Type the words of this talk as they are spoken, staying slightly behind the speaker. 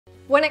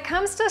When it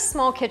comes to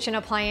small kitchen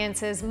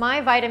appliances,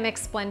 my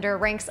Vitamix blender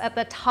ranks at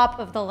the top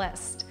of the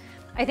list.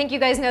 I think you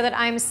guys know that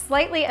I'm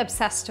slightly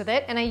obsessed with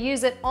it, and I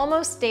use it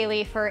almost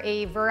daily for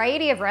a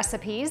variety of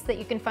recipes that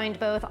you can find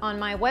both on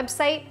my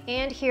website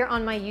and here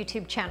on my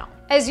YouTube channel.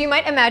 As you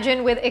might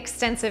imagine, with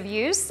extensive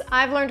use,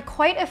 I've learned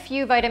quite a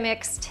few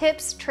Vitamix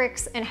tips,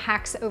 tricks, and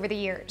hacks over the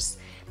years.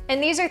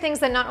 And these are things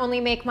that not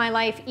only make my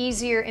life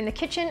easier in the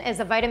kitchen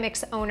as a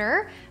Vitamix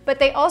owner, but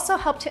they also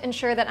help to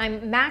ensure that I'm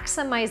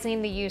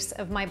maximizing the use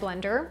of my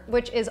blender,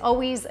 which is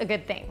always a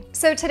good thing.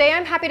 So today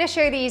I'm happy to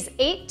share these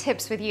 8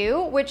 tips with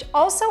you, which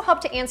also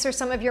help to answer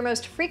some of your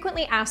most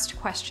frequently asked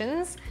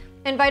questions,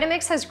 and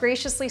Vitamix has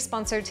graciously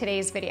sponsored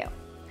today's video.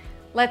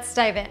 Let's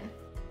dive in.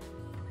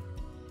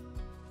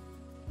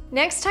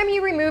 Next time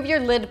you remove your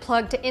lid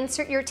plug to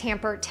insert your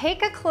tamper,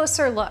 take a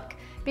closer look,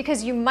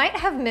 because you might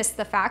have missed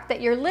the fact that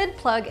your lid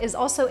plug is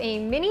also a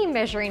mini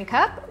measuring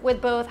cup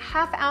with both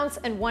 1/2 ounce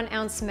and 1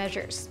 ounce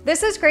measures.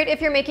 This is great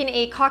if you're making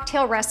a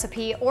cocktail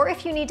recipe or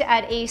if you need to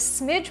add a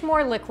smidge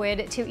more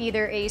liquid to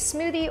either a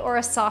smoothie or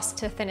a sauce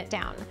to thin it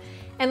down.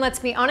 And let's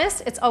be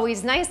honest, it's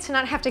always nice to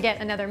not have to get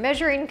another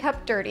measuring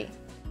cup dirty.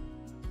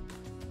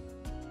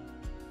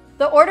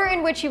 The order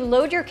in which you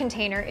load your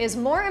container is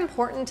more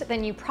important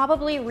than you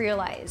probably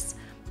realize.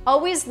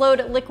 Always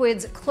load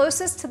liquids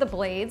closest to the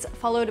blades,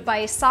 followed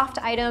by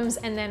soft items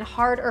and then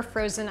hard or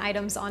frozen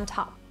items on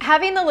top.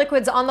 Having the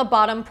liquids on the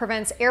bottom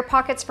prevents air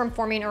pockets from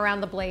forming around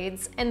the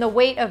blades, and the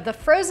weight of the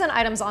frozen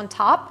items on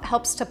top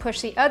helps to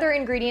push the other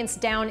ingredients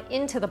down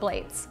into the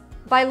blades.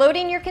 By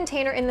loading your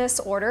container in this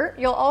order,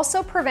 you'll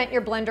also prevent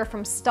your blender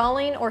from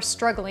stalling or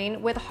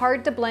struggling with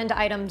hard to blend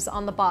items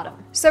on the bottom.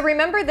 So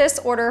remember this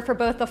order for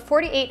both the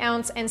 48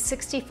 ounce and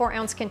 64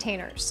 ounce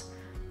containers.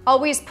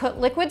 Always put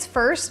liquids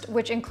first,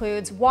 which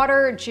includes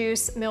water,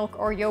 juice, milk,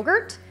 or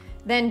yogurt,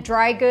 then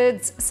dry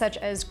goods such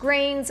as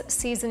grains,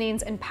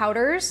 seasonings, and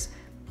powders,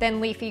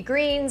 then leafy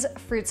greens,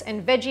 fruits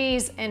and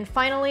veggies, and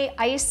finally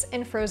ice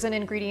and frozen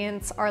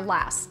ingredients are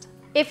last.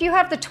 If you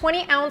have the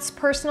 20 ounce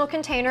personal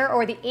container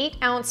or the 8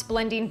 ounce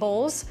blending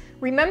bowls,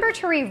 remember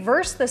to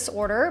reverse this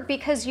order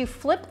because you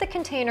flip the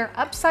container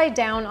upside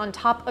down on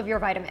top of your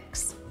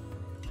Vitamix.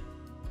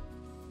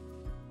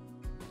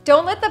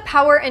 Don't let the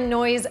power and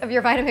noise of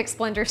your Vitamix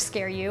blender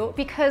scare you,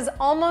 because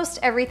almost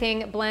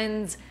everything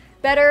blends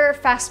better,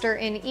 faster,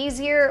 and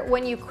easier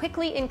when you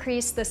quickly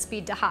increase the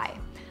speed to high.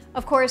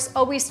 Of course,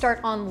 always start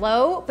on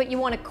low, but you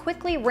want to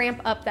quickly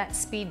ramp up that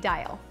speed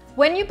dial.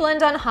 When you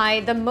blend on high,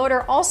 the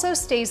motor also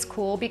stays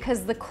cool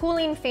because the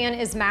cooling fan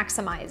is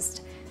maximized.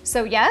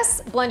 So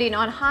yes, blending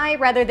on high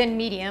rather than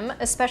medium,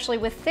 especially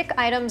with thick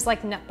items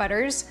like nut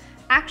butters,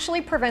 actually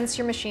prevents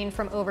your machine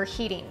from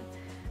overheating.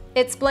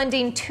 It's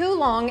blending too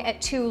long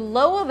at too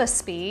low of a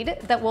speed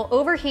that will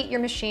overheat your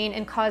machine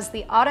and cause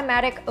the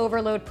automatic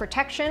overload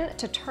protection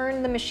to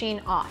turn the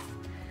machine off.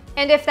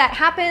 And if that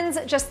happens,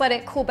 just let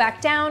it cool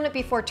back down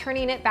before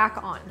turning it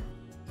back on.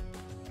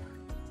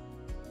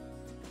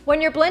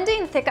 When you're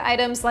blending thick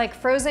items like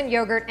frozen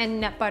yogurt and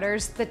nut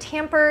butters, the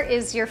tamper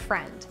is your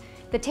friend.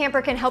 The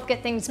tamper can help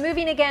get things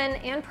moving again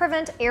and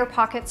prevent air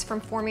pockets from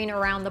forming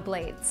around the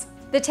blades.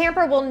 The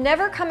tamper will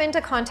never come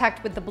into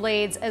contact with the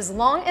blades as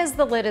long as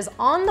the lid is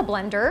on the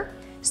blender,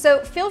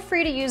 so feel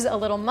free to use a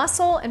little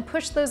muscle and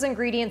push those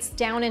ingredients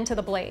down into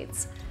the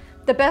blades.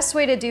 The best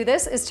way to do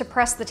this is to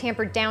press the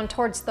tamper down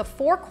towards the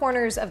 4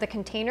 corners of the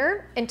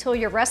container until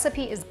your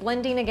recipe is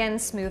blending again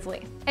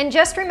smoothly. And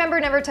just remember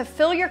never to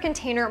fill your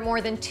container more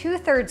than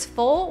 2/3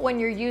 full when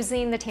you're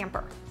using the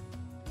tamper.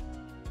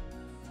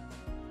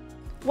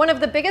 One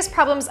of the biggest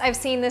problems I've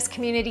seen this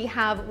community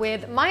have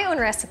with my own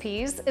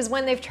recipes is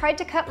when they've tried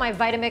to cut my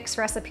Vitamix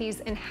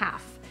recipes in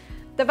half.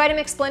 The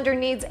Vitamix blender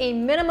needs a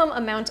minimum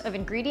amount of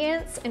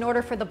ingredients in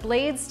order for the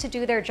blades to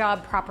do their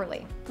job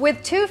properly.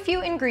 With too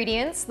few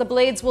ingredients, the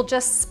blades will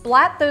just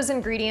splat those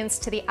ingredients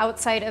to the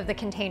outside of the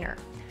container.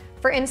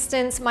 For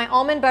instance, my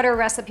almond butter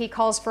recipe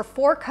calls for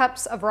 4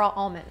 cups of raw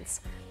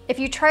almonds. If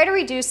you try to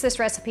reduce this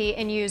recipe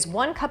and use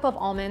 1 cup of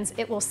almonds,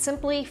 it will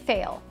simply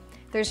fail.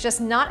 There's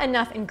just not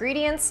enough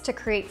ingredients to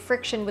create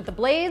friction with the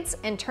blades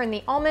and turn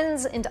the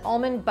almonds into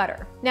almond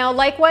butter. Now,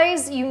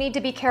 likewise, you need to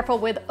be careful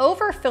with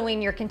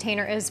overfilling your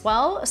container as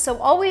well, so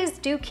always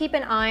do keep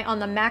an eye on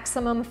the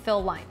maximum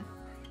fill line.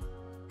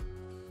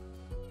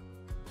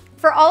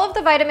 For all of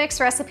the Vitamix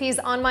recipes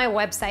on my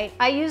website,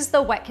 I use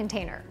the wet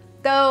container,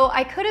 though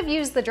I could have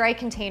used the dry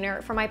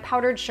container for my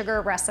powdered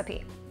sugar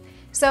recipe.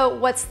 So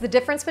what's the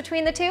difference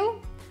between the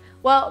two?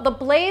 Well, the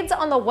blades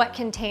on the wet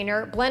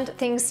container blend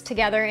things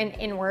together and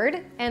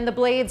inward, and the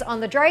blades on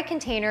the dry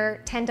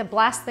container tend to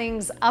blast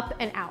things up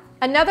and out.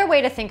 Another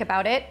way to think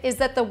about it is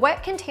that the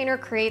wet container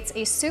creates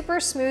a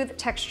super smooth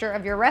texture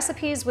of your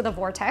recipes with a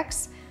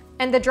vortex,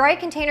 and the dry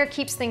container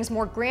keeps things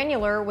more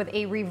granular with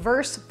a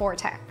reverse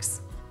vortex.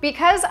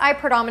 Because I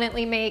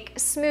predominantly make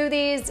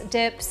smoothies,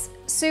 dips,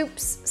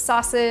 soups,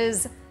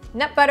 sauces,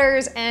 nut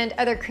butters, and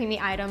other creamy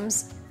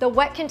items, the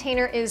wet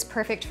container is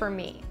perfect for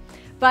me.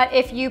 But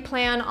if you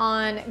plan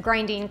on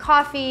grinding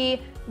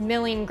coffee,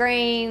 milling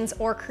grains,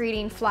 or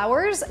creating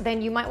flours, then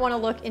you might want to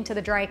look into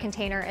the dry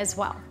container as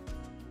well.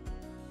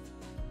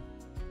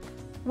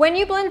 When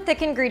you blend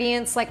thick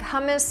ingredients like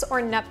hummus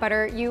or nut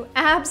butter, you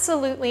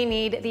absolutely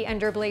need the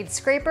underblade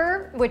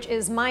scraper, which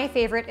is my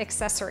favorite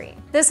accessory.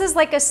 This is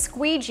like a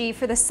squeegee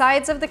for the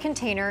sides of the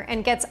container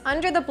and gets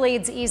under the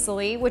blades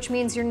easily, which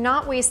means you're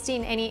not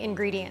wasting any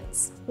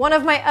ingredients. One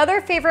of my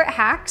other favorite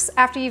hacks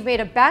after you've made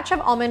a batch of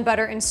almond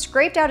butter and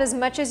scraped out as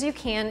much as you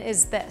can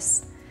is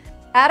this.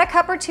 Add a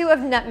cup or two of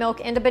nut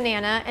milk and a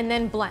banana and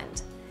then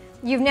blend.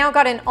 You've now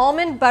got an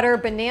almond butter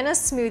banana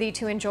smoothie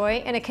to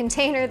enjoy in a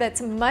container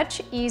that's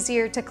much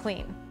easier to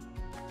clean.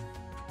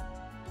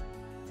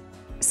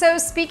 So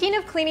speaking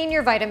of cleaning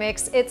your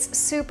Vitamix, it's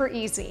super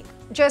easy.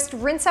 Just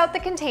rinse out the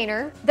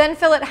container, then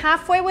fill it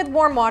halfway with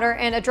warm water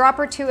and a drop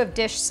or two of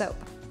dish soap.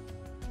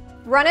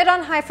 Run it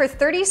on high for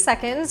 30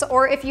 seconds,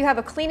 or if you have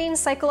a cleaning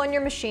cycle on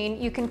your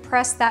machine, you can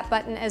press that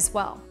button as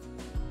well.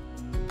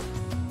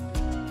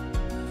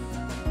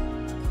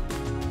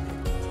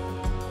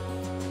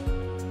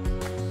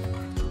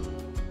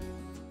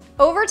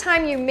 Over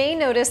time, you may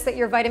notice that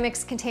your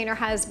Vitamix container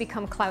has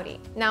become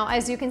cloudy. Now,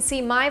 as you can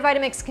see, my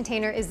Vitamix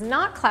container is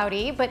not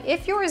cloudy, but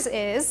if yours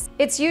is,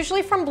 it's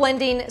usually from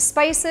blending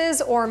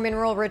spices or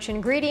mineral-rich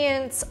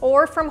ingredients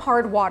or from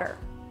hard water.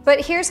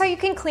 But here's how you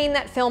can clean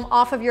that film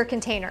off of your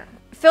container.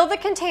 Fill the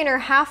container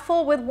half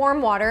full with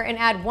warm water and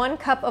add 1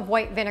 cup of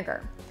white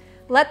vinegar.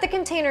 Let the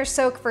container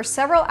soak for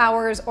several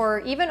hours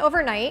or even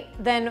overnight,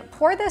 then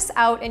pour this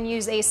out and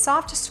use a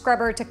soft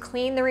scrubber to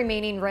clean the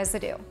remaining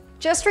residue.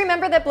 Just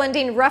remember that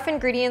blending rough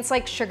ingredients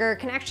like sugar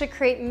can actually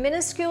create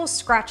minuscule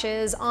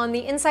scratches on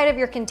the inside of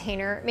your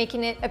container,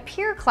 making it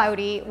appear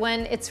cloudy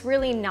when it's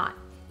really not.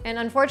 And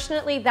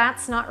unfortunately,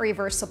 that's not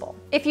reversible.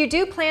 If you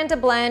do plan to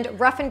blend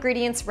rough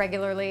ingredients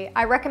regularly,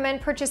 I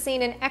recommend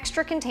purchasing an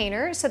extra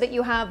container so that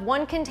you have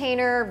 1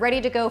 container ready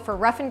to go for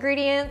rough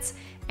ingredients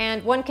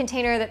and 1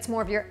 container that's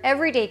more of your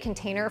everyday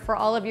container for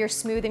all of your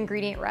smooth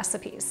ingredient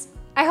recipes.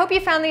 I hope you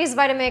found these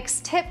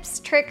Vitamix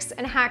tips, tricks,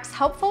 and hacks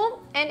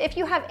helpful, and if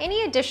you have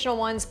any additional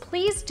ones,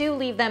 please do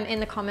leave them in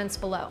the comments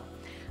below.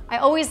 I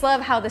always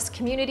love how this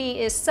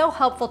community is so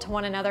helpful to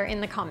one another in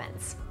the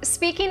comments.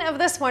 Speaking of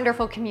this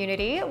wonderful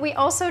community, we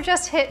also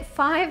just hit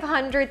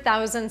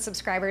 500,000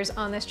 subscribers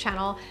on this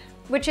channel,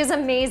 which is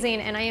amazing,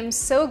 and I am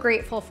so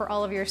grateful for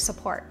all of your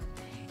support.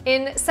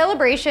 In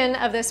celebration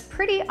of this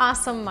pretty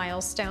awesome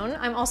milestone,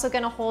 I'm also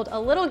gonna hold a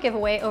little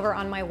giveaway over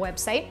on my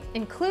website,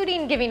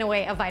 including giving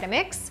away a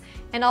Vitamix,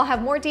 and I'll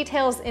have more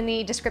details in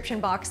the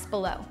description box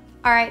below.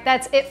 All right,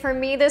 that's it for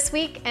me this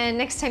week, and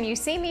next time you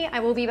see me,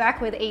 I will be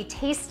back with a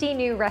tasty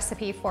new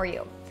recipe for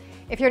you.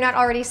 If you're not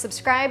already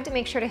subscribed,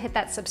 make sure to hit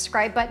that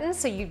subscribe button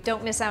so you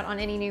don't miss out on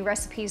any new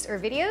recipes or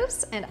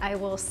videos, and I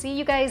will see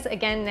you guys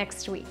again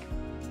next week.